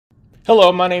Hello,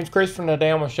 my name is Chris. From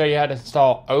today I'm going to show you how to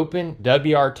install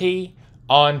OpenWRT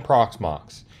on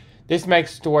Proxmox. This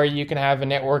makes it to where you can have a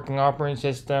networking operating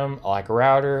system like a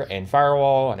router and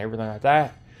firewall and everything like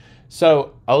that.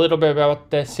 So a little bit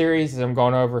about this series is I'm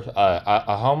going over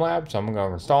a home lab. So I'm going to go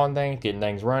over installing things, getting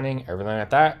things running, everything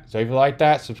like that. So if you like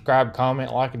that, subscribe,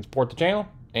 comment, like, and support the channel.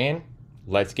 And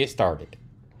let's get started.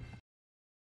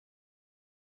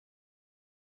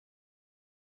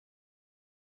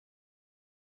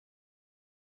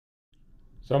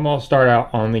 So I'm going to start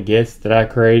out on the GIST that I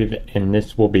created, and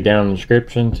this will be down in the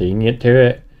description so you can get to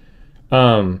it.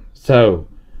 So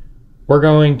we're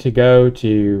going to go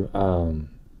to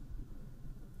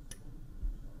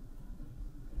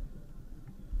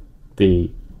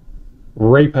the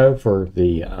repo for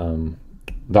the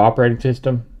operating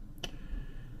system,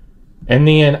 and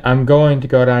then I'm going to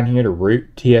go down here to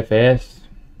root TFS,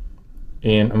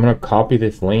 and I'm going to copy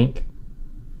this link.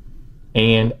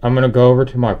 And I'm going to go over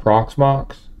to my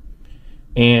Proxmox,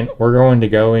 and we're going to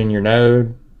go in your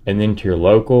node and then to your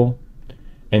local,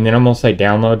 and then I'm going to say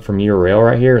download from URL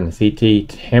right here in the CT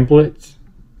templates.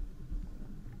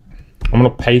 I'm going to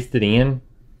paste it in,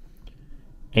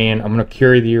 and I'm going to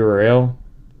query the URL.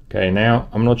 Okay, now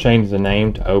I'm going to change the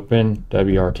name to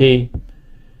OpenWRT.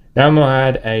 Now I'm going to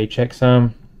add a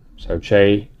checksum, so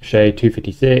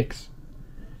Shay256.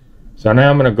 So now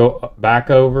I'm going to go back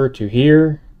over to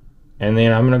here. And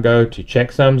then I'm going to go to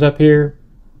checksums up here.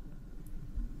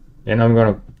 And I'm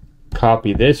going to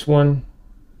copy this one.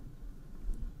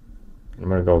 I'm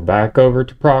going to go back over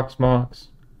to Proxmox.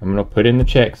 I'm going to put in the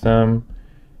checksum.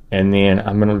 And then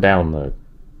I'm going to download.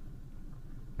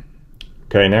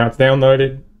 Okay, now it's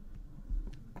downloaded.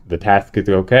 The task is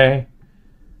okay.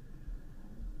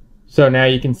 So now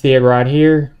you can see it right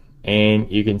here.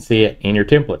 And you can see it in your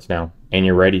templates now. And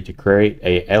you're ready to create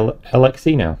a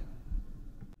LXC now.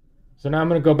 So now I'm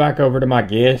going to go back over to my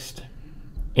GIST,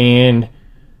 and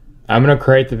I'm going to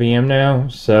create the VM now.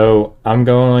 So I'm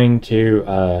going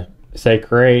to say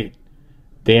create,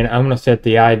 then I'm going to set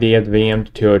the ID of the VM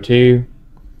to 202.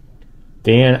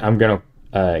 Then I'm going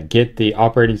to get the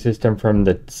operating system from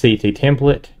the CT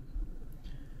template.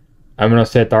 I'm going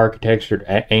to set the architecture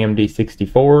to AMD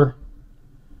 64.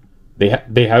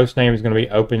 The host name is going to be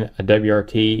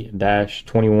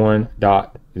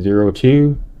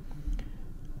OpenWRT-21.02.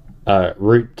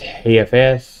 Root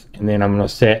TFS, and then I'm going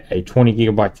to set a 20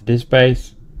 gigabytes of disk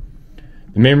space.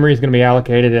 The memory is going to be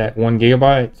allocated at 1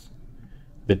 gigabyte.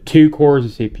 The 2 cores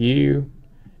of CPU,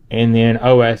 and then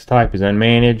OS type is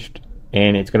unmanaged,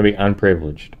 and it's going to be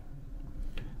unprivileged.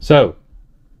 So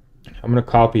I'm going to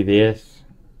copy this,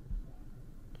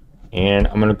 and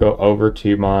I'm going to go over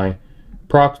to my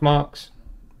Proxmox.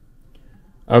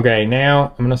 Okay,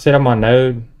 now I'm going to set up my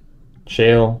node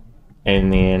shell.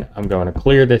 And then I'm going to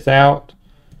clear this out,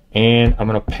 and I'm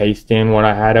going to paste in what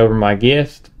I had over my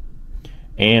GIST,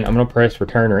 and I'm going to press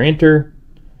return or enter.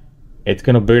 It's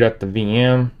going to boot up the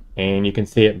VM, and you can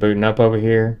see it booting up over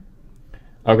here.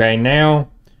 Okay, now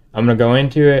I'm going to go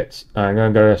into it. I'm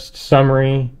going to go to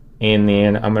summary, and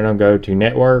then I'm going to go to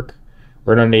network.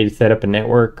 We're going to need to set up a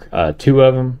network, 2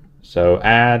 of them. So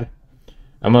add,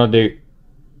 I'm going to do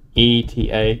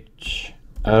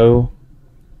ETHO.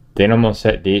 Then I'm going to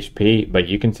set DHP, but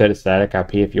you can set a static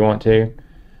IP if you want to.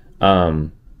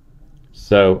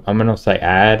 So I'm going to say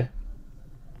add.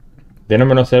 Then I'm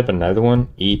going to set up another one,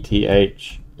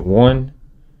 ETH1.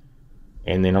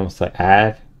 And then I'm going to say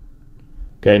add.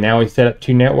 Okay, now we set up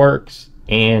 2 networks.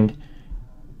 And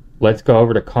let's go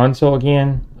over to console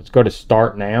again. Let's go to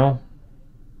start now.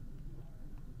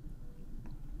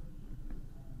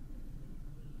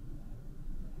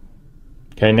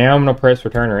 Okay, now I'm going to press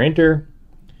return or enter.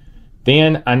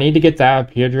 Then I need to get the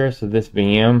IP address of this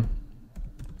VM.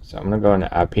 So I'm going to go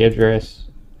into IP address.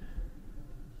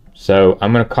 So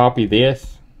I'm going to copy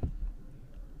this. I'm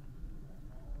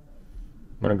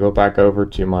going to go back over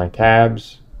to my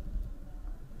tabs.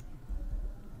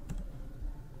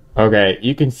 Okay,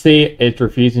 you can see it's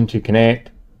refusing to connect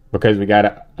because we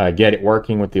got to get it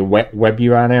working with the web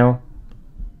UI now.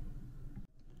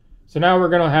 So now we're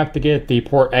going to have to get the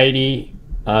port 80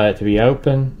 to be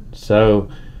open. So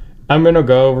I'm going to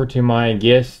go over to my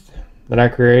GIST that I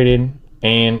created,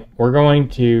 and we're going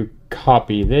to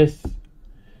copy this.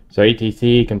 So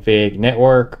etc config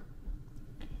network,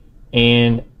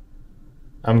 and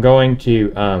I'm going to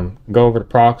go over to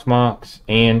Proxmox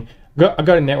and go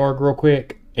to network real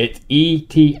quick. It's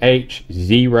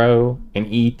ETH0 and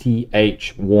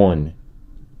ETH1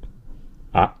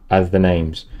 as the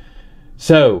names.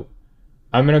 So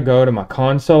I'm going to go to my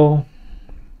console,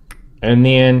 and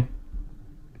then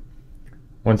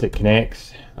once it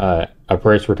connects, I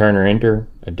press return or enter.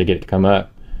 to get it to come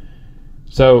up.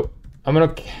 So I'm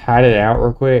gonna cut it out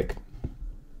real quick,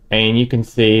 and you can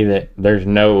see that there's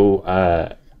no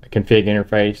config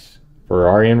interface for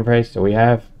our interface that we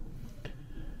have.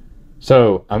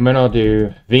 So I'm gonna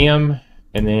do vim,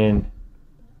 and then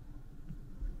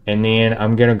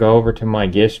I'm gonna go over to my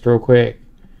GIST real quick,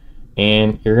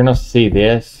 and you're gonna see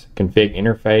this config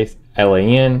interface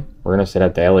LAN. We're gonna set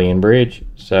up the LAN bridge.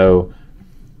 So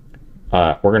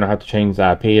we're gonna have to change the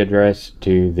IP address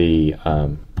to the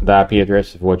IP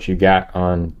address of what you got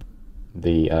on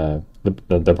the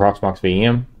Proxmox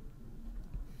VM.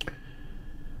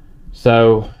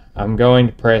 So I'm going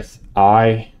to press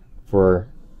I for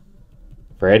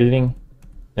editing,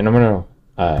 and I'm gonna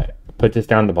put this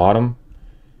down the bottom,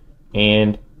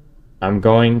 and I'm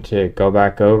going to go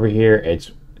back over here.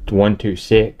 It's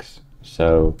 126.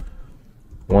 So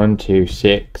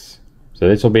 126. So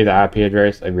this will be the IP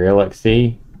address of your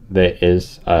LXC that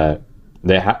is that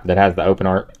has the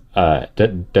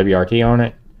OpenWRT on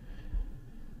it.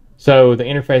 So the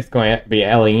interface is going to be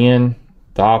LAN.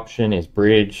 The option is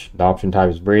bridge. The option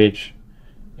type is bridge.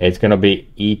 It's going to be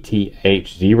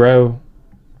ETH0,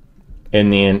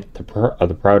 and then the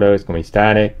proto is going to be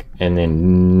static, and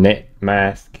then net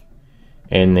mask,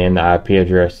 and then the IP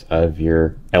address of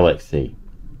your LXC.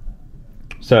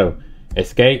 So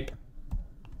escape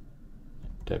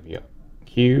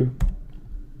WQ.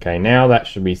 Okay, now that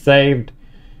should be saved,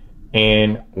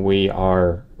 and we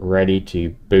are ready to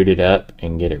boot it up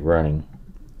and get it running.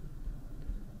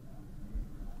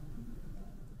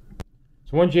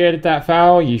 So once you edit that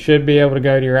file, you should be able to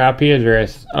go to your IP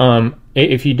address.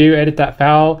 If you do edit that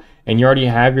file and you already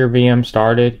have your VM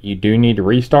started, you do need to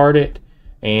restart it,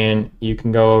 and you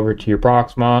can go over to your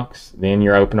Proxmox, then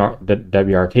your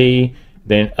OpenWRT,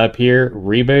 then up here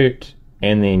reboot,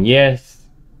 and then yes,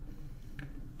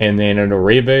 and then it'll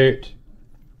reboot,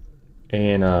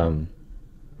 and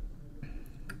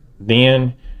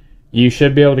then you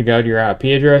should be able to go to your IP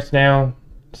address now.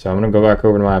 So I'm going to go back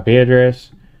over to my IP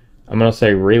address. I'm going to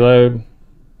say reload,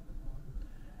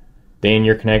 then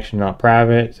your connection not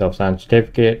private, self-signed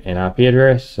certificate, and IP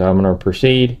address. So I'm going to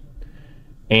proceed,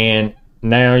 and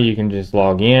now you can just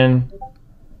log in,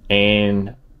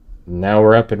 and now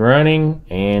we're up and running,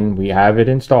 and we have it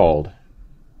installed.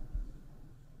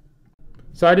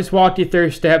 So I just walked you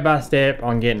through step by step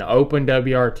on getting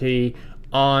OpenWRT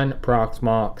on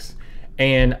Proxmox.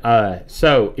 And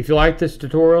so if you like this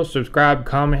tutorial, subscribe,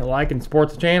 comment, like, and support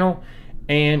the channel.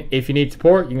 And if you need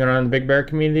support, you can go on the Big Bear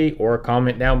Community or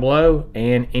comment down below.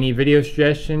 And any video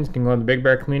suggestions can go on the Big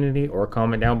Bear Community or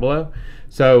comment down below.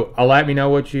 So let me know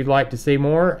what you'd like to see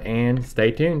more, and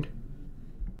stay tuned.